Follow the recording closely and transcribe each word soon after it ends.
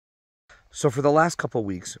So for the last couple of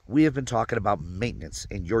weeks, we have been talking about maintenance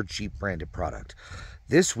in your Jeep branded product.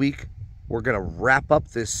 This week, we're going to wrap up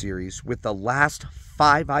this series with the last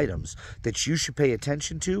 5 items that you should pay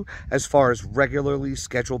attention to as far as regularly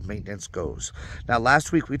scheduled maintenance goes. Now,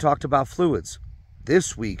 last week we talked about fluids.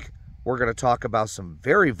 This week, we're going to talk about some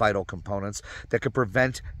very vital components that could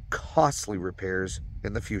prevent costly repairs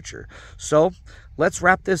in the future. So let's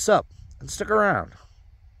wrap this up and stick around.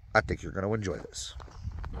 I think you're going to enjoy this.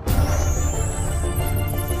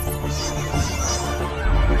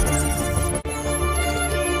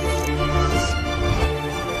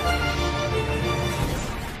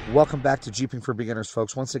 Welcome back to Jeeping for Beginners,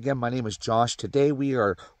 folks. Once again, my name is Josh. Today we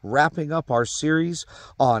are wrapping up our series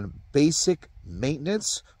on basic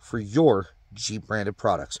maintenance for your Jeep branded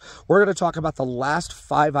products. We're going to talk about the last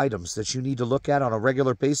 5 items that you need to look at on a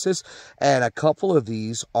regular basis, and a couple of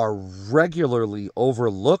these are regularly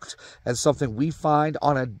overlooked and something we find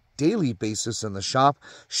on a daily basis in the shop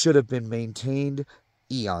should have been maintained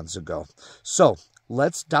eons ago. So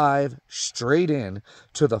let's dive straight in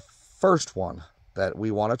to the first one that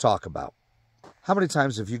we want to talk about. How many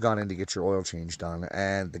times have you gone in to get your oil change done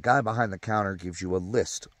and the guy behind the counter gives you a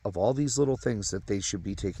list of all these little things that they should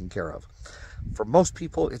be taking care of? For most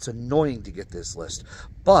people, it's annoying to get this list,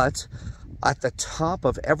 but at the top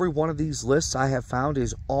of every one of these lists I have found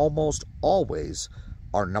is almost always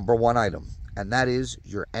our number 1 item, and that is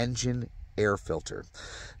your engine air filter.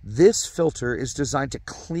 This filter is designed to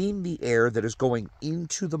clean the air that is going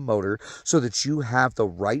into the motor so that you have the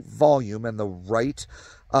right volume and the right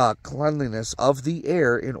cleanliness of the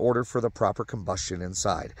air in order for the proper combustion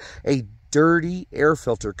inside. A dirty air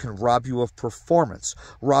filter can rob you of performance,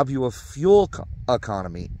 rob you of fuel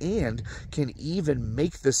economy, and can even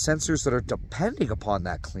make the sensors that are depending upon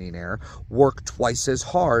that clean air work twice as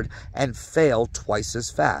hard and fail twice as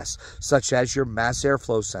fast, such as your mass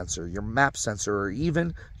airflow sensor, your MAP sensor, or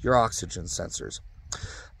even your oxygen sensors.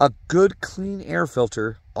 A good clean air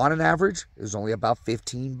filter, on an average, is only about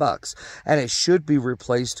 $15, and it should be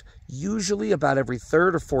replaced usually about every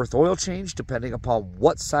 3rd or 4th oil change, depending upon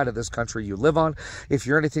what side of this country you live on. If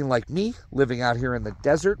you're anything like me, living out here in the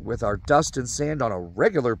desert with our dust and sand on a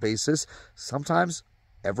regular basis, sometimes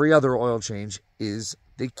every other oil change is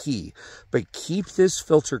the key. But keep this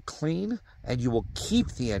filter clean, and you will keep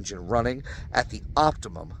the engine running at the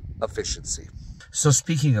optimum efficiency. So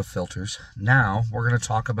speaking of filters, now we're going to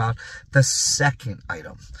talk about the second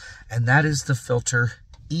item, and that is the filter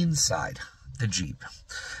inside the Jeep.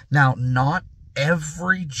 Now, not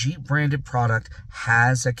every Jeep branded product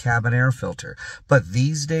has a cabin air filter, but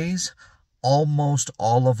these days, almost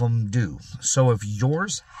all of them do. So if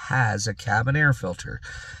yours has a cabin air filter,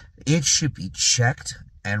 it should be checked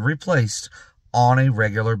and replaced on a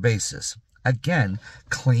regular basis. Again,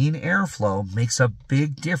 clean airflow makes a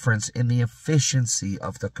big difference in the efficiency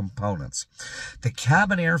of the components. The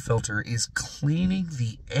cabin air filter is cleaning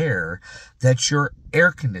the air that your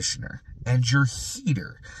air conditioner and your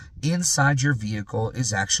heater inside your vehicle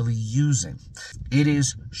is actually using. It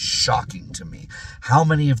is shocking to me how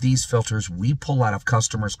many of these filters we pull out of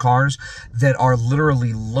customers' cars that are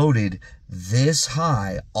literally loaded this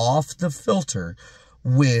high off the filter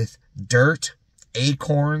with dirt,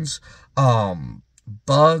 acorns,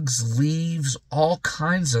 bugs, leaves, all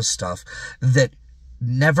kinds of stuff that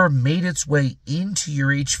never made its way into your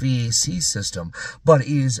HVAC system, but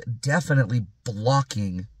is definitely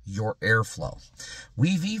blocking your airflow.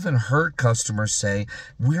 We've even heard customers say,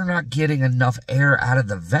 we're not getting enough air out of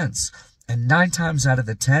the vents. And 9 times out of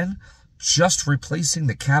the 10, just replacing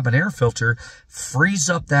the cabin air filter frees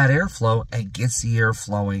up that airflow and gets the air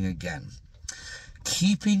flowing again.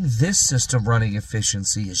 Keeping this system running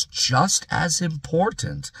efficiency is just as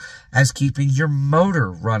important as keeping your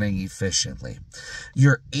motor running efficiently.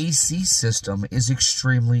 Your AC system is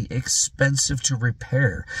extremely expensive to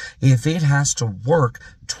repair. If it has to work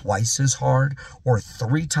twice as hard or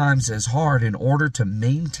 3 times as hard in order to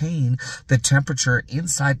maintain the temperature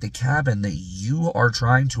inside the cabin that you are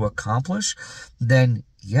trying to accomplish, then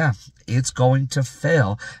yeah, it's going to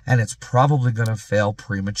fail, and it's probably going to fail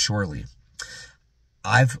prematurely.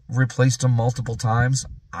 I've replaced them multiple times.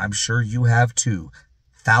 I'm sure you have too.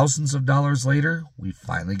 Thousands of dollars later, we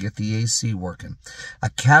finally get the AC working. A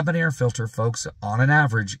cabin air filter, folks, on an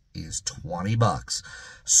average is $20.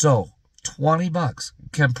 So $20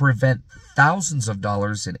 can prevent thousands of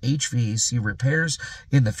dollars in HVAC repairs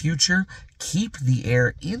in the future. Keep the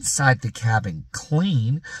air inside the cabin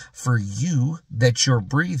clean for you that you're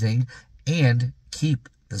breathing, and keep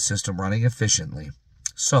the system running efficiently.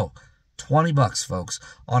 So $20, folks,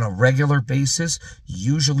 on a regular basis,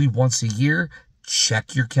 usually once a year.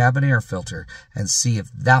 Check your cabin air filter and see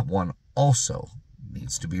if that one also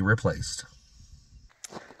needs to be replaced.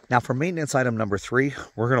 Now for maintenance item number 3,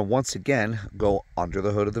 we're going to once again go under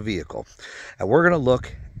the hood of the vehicle, and we're going to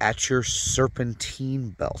look at your serpentine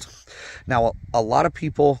belt. Now a lot of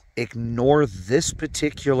people ignore this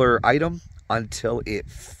particular item until it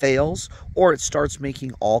fails or it starts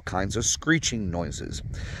making all kinds of screeching noises.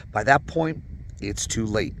 By that point, it's too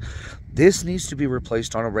late. This needs to be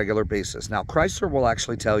replaced on a regular basis. Now Chrysler will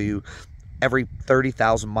actually tell you every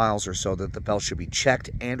 30,000 miles or so that the belt should be checked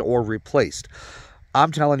and or replaced.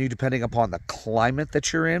 I'm telling you, depending upon the climate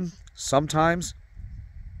that you're in, sometimes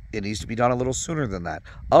it needs to be done a little sooner than that.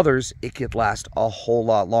 Others, it could last a whole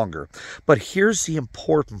lot longer. But here's the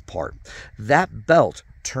important part. That belt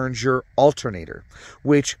turns your alternator,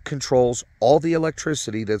 which controls all the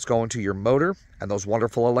electricity that's going to your motor and those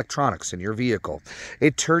wonderful electronics in your vehicle.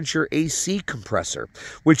 It turns your AC compressor,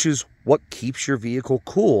 which is what keeps your vehicle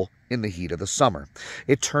cool in the heat of the summer.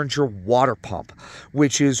 It turns your water pump,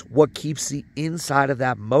 which is what keeps the inside of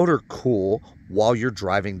that motor cool while you're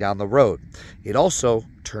driving down the road. It also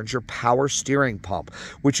turns your power steering pump,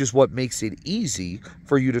 which is what makes it easy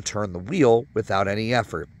for you to turn the wheel without any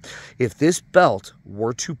effort. If this belt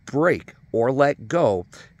were to break or let go,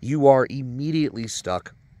 you are immediately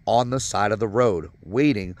stuck on the side of the road,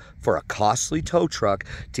 waiting for a costly tow truck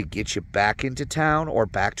to get you back into town or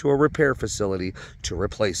back to a repair facility to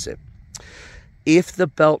replace it. If the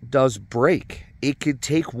belt does break, it could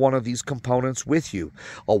take one of these components with you.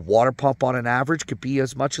 A water pump on an average could be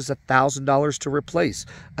as much as $1,000 to replace.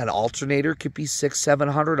 An alternator could be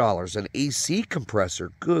 $600-700. An AC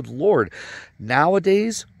compressor, good Lord.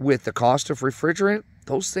 Nowadays, with the cost of refrigerant,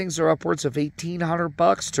 those things are upwards of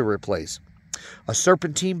 $1,800 to replace. A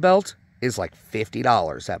serpentine belt is like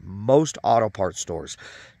 $50 at most auto parts stores.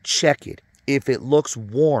 Check it. If it looks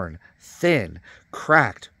worn, thin,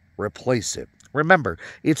 cracked, replace it. Remember,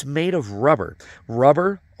 it's made of rubber.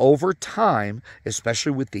 Rubber, over time,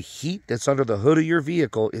 especially with the heat that's under the hood of your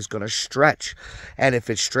vehicle, is going to stretch. And if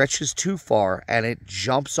it stretches too far and it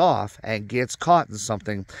jumps off and gets caught in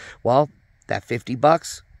something, well, that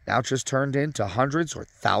 $50 now just turned into hundreds or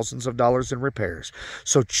thousands of dollars in repairs.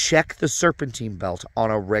 So check the serpentine belt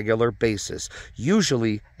on a regular basis,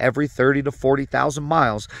 usually every 30 to 40,000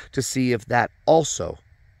 miles, to see if that also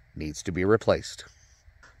needs to be replaced.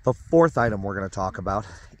 The fourth item we're going to talk about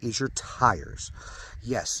is your tires.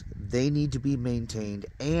 Yes, they need to be maintained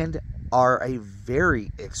and are a very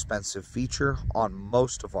expensive feature on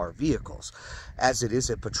most of our vehicles. As it is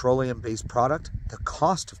a petroleum-based product, the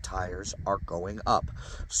cost of tires are going up.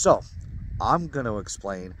 So, I'm going to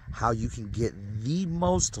explain how you can get the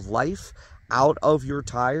most life out of your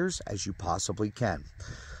tires as you possibly can.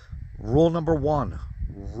 Rule number 1,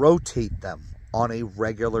 rotate them on a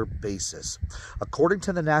regular basis. According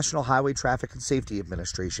to the National Highway Traffic and Safety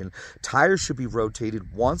Administration, tires should be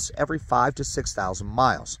rotated once every 5,000 to 6,000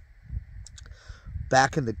 miles.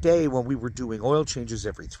 Back in the day when we were doing oil changes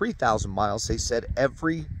every 3,000 miles, they said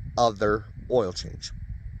every other oil change.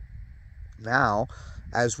 Now,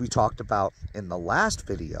 as we talked about in the last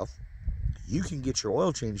video, you can get your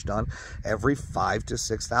oil change done every 5,000 to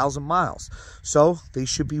 6,000 miles. So they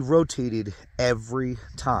should be rotated every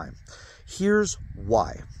time. Here's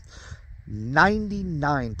why.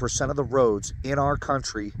 99% of the roads in our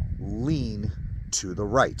country lean to the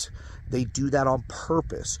right. They do that on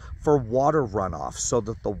purpose for water runoff so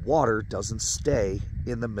that the water doesn't stay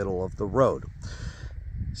in the middle of the road.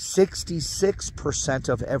 66%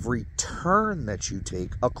 of every turn that you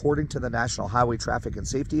take, according to the National Highway Traffic and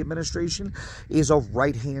Safety Administration, is a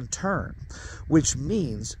right-hand turn, which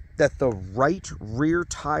means that the right rear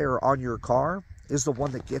tire on your car is the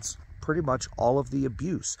one that gets pretty much all of the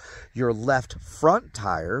abuse. Your left front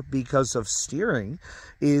tire, because of steering,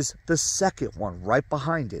 is the second one right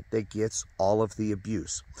behind it that gets all of the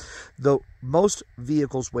abuse. Though most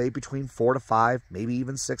vehicles weigh between 4 to 5, maybe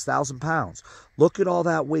even 6,000 pounds. Look at all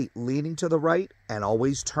that weight leaning to the right and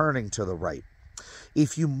always turning to the right.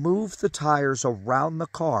 If you move the tires around the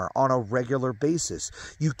car on a regular basis,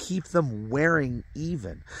 you keep them wearing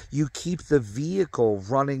even, you keep the vehicle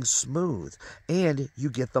running smooth, and you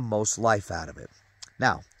get the most life out of it.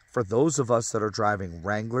 Now, for those of us that are driving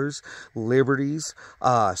Wranglers, Liberties,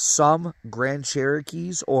 some Grand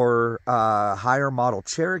Cherokees or higher model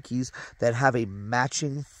Cherokees that have a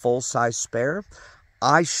matching full-size spare,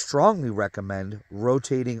 I strongly recommend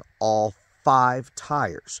rotating all 5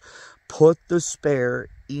 tires. Put the spare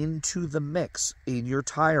into the mix in your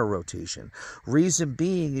tire rotation. Reason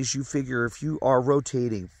being is you figure if you are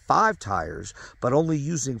rotating 5 tires but only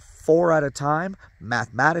using 4 at a time,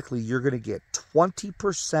 mathematically you're going to get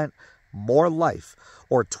 20% more life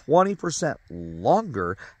or 20%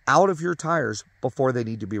 longer out of your tires before they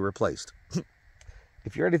need to be replaced.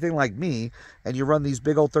 If you're anything like me and you run these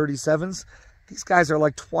big old 37s, these guys are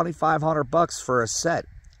like $2,500 for a set.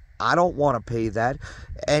 I don't want to pay that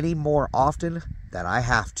any more often than I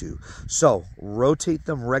have to. So rotate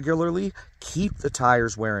them regularly, keep the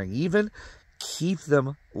tires wearing even, keep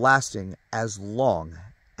them lasting as long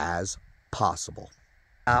as possible.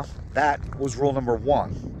 Now, that was rule number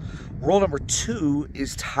 1. Rule number 2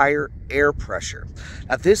 is tire air pressure.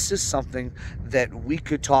 Now, this is something that we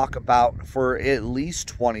could talk about for at least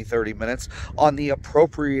 20-30 minutes on the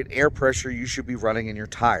appropriate air pressure you should be running in your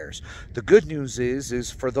tires. The good news is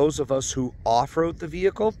for those of us who off-road the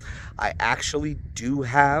vehicle, I actually do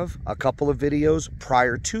have a couple of videos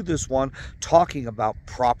prior to this one talking about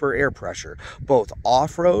proper air pressure, both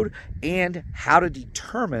off-road and how to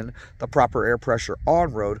determine the proper air pressure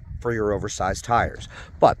on-road for your oversized tires.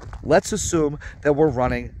 But let's assume that we're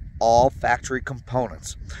running all factory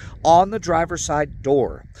components. On the driver's side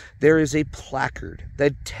door, there is a placard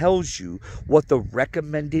that tells you what the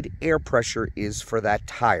recommended air pressure is for that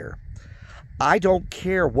tire. I don't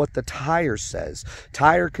care what the tire says.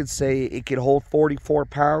 Tire could say it can hold 44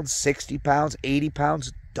 pounds, 60 pounds, 80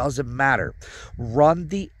 pounds, doesn't matter. Run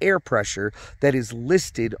the air pressure that is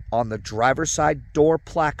listed on the driver's side door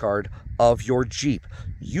placard of your Jeep.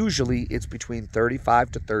 Usually it's between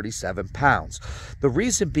 35 to 37 pounds. The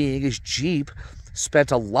reason being is Jeep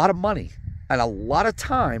spent a lot of money and a lot of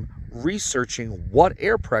time researching what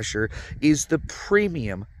air pressure is the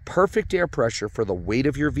premium perfect air pressure for the weight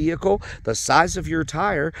of your vehicle, the size of your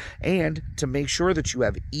tire, and to make sure that you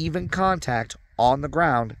have even contact on the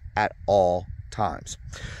ground at all times.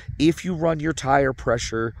 If you run your tire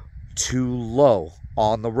pressure too low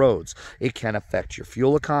on the roads, it can affect your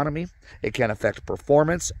fuel economy, it can affect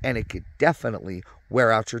performance, and it could definitely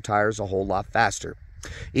wear out your tires a whole lot faster.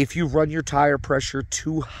 If you run your tire pressure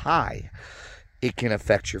too high, it can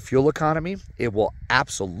affect your fuel economy. It will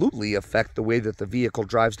absolutely affect the way that the vehicle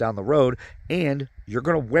drives down the road, and you're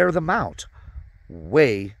going to wear them out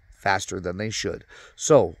way faster than they should.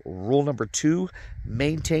 So, rule number 2,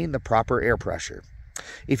 maintain the proper air pressure.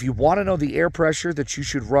 If you want to know the air pressure that you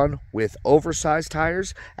should run with oversized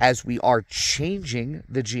tires, as we are changing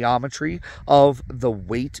the geometry of the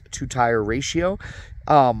weight to tire ratio,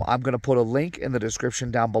 I'm going to put a link in the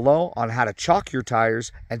description down below on how to chalk your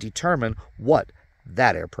tires and determine what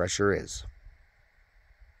that air pressure is.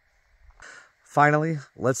 Finally,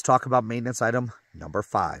 let's talk about maintenance item number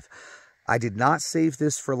 5. I did not save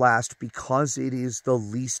this for last because it is the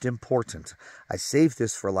least important. I saved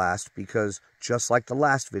this for last because, just like the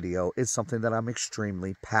last video, it's something that I'm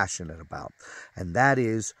extremely passionate about. And that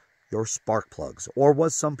is your spark plugs, or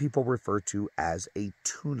what some people refer to as a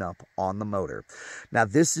tune-up on the motor. Now,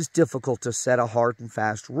 this is difficult to set a hard and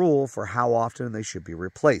fast rule for how often they should be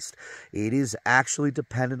replaced. It is actually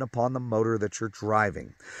dependent upon the motor that you're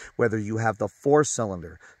driving. Whether you have the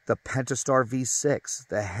 4-cylinder, the Pentastar V6,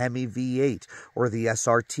 the Hemi V8, or the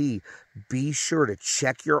SRT, be sure to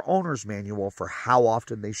check your owner's manual for how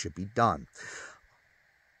often they should be done.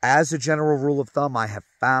 As a general rule of thumb, I have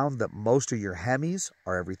found that most of your Hemis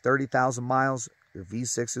are every 30,000 miles, your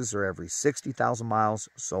V6s are every 60,000 miles,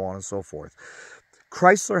 so on and so forth.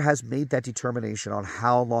 Chrysler has made that determination on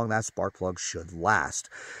how long that spark plug should last.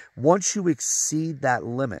 Once you exceed that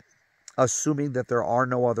limit, assuming that there are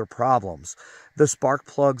no other problems, the spark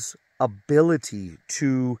plug's ability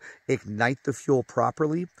to ignite the fuel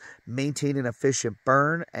properly, maintain an efficient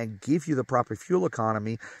burn, and give you the proper fuel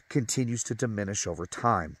economy continues to diminish over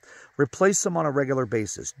time. Replace them on a regular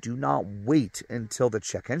basis. Do not wait until the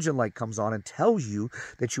check engine light comes on and tells you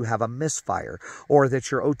that you have a misfire or that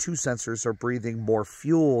your O2 sensors are breathing more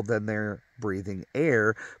fuel than they're breathing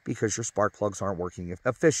air because your spark plugs aren't working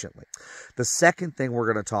efficiently. The second thing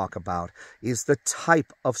we're going to talk about is the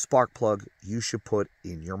type of spark plug you should put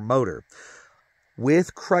in your motor.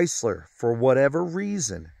 With Chrysler, for whatever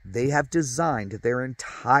reason, they have designed their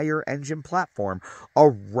entire engine platform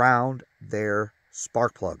around their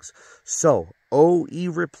spark plugs. So, OE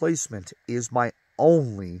replacement is my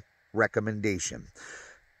only recommendation.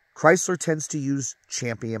 Chrysler tends to use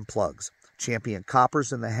Champion plugs. Champion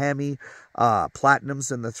coppers in the Hemi,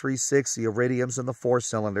 platinums in the 3.6, the iridiums in the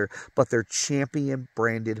 4-cylinder, but they're Champion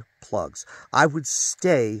branded plugs. I would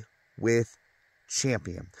stay with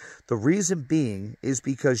Champion. The reason being is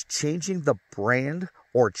because changing the brand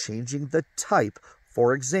or changing the type,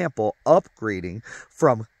 for example, upgrading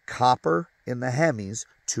from copper in the Hemis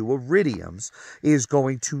to iridiums is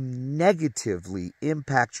going to negatively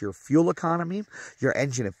impact your fuel economy, your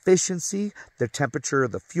engine efficiency, the temperature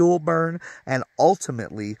of the fuel burn, and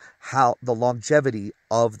ultimately how the longevity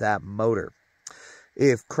of that motor.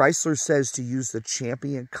 If Chrysler says to use the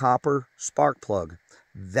Champion copper spark plug,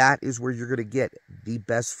 that is where you're going to get the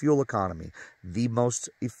best fuel economy, the most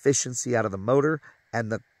efficiency out of the motor,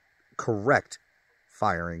 and the correct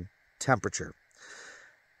firing temperature.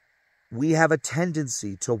 We have a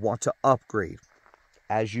tendency to want to upgrade.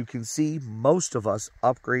 As you can see, most of us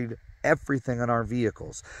upgrade everything on our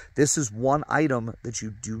vehicles. This is one item that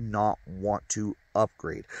you do not want to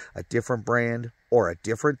upgrade. A different brand or a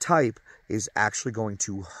different type is actually going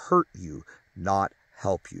to hurt you, not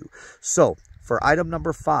help you. So, for item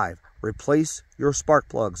number 5, replace your spark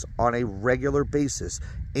plugs on a regular basis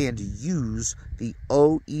and use the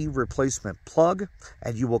OE replacement plug,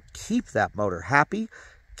 and you will keep that motor happy,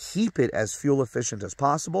 keep it as fuel efficient as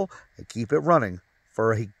possible, and keep it running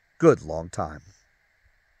for a good long time.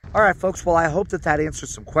 All right, folks, well, I hope that answered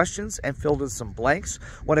some questions and filled in some blanks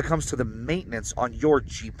when it comes to the maintenance on your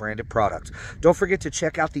Jeep branded product. Don't forget to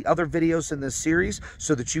check out the other videos in this series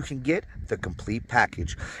so that you can get the complete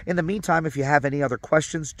package. In the meantime, if you have any other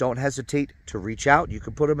questions, don't hesitate to reach out. You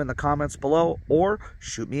can put them in the comments below or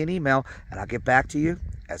shoot me an email and I'll get back to you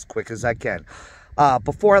as quick as I can.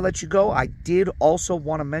 Before I let you go, I did also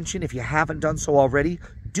want to mention, if you haven't done so already,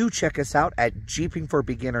 do check us out at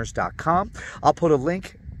jeepingforbeginners.com. I'll put a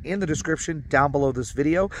link in the description down below this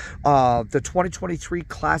video. The 2023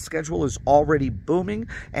 class schedule is already booming,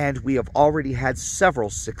 and we have already had several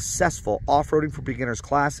successful off-roading for beginners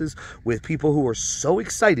classes with people who are so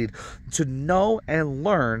excited to know and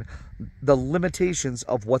learn the limitations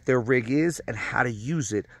of what their rig is and how to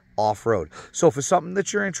use it off-road. So if it's something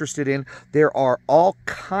that you're interested in, there are all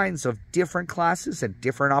kinds of different classes and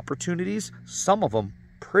different opportunities, some of them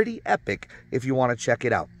pretty epic if you want to check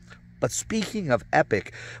it out. But speaking of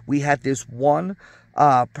epic, we had this one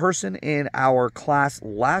person in our class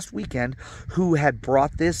last weekend who had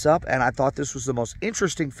brought this up, and I thought this was the most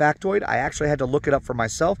interesting factoid. I actually had to look it up for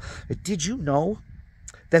myself. Did you know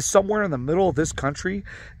that somewhere in the middle of this country,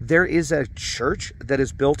 there is a church that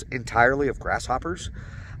is built entirely of grasshoppers?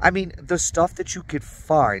 I mean, the stuff that you could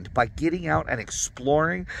find by getting out and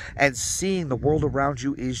exploring and seeing the world around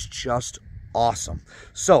you is just awesome.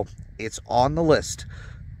 So, it's on the list.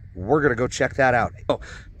 We're going to go check that out. Oh,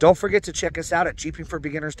 don't forget to check us out at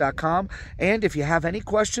jeepingforbeginners.com. And if you have any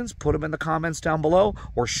questions, put them in the comments down below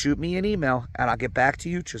or shoot me an email and I'll get back to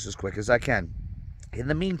you just as quick as I can. In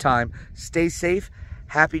the meantime, stay safe,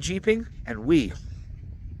 happy Jeeping, and we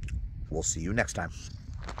will see you next time.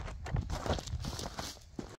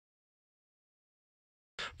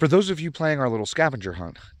 For those of you playing our little scavenger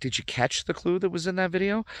hunt, did you catch the clue that was in that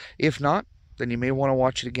video? If not, then you may want to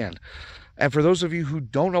watch it again. And for those of you who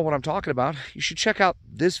don't know what I'm talking about, you should check out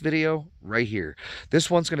this video right here. This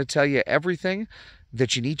one's going to tell you everything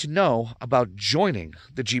that you need to know about joining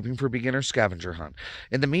the Jeeping for Beginners scavenger hunt.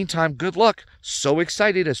 In the meantime, good luck. So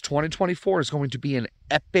excited, as 2024 is going to be an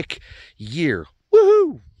epic year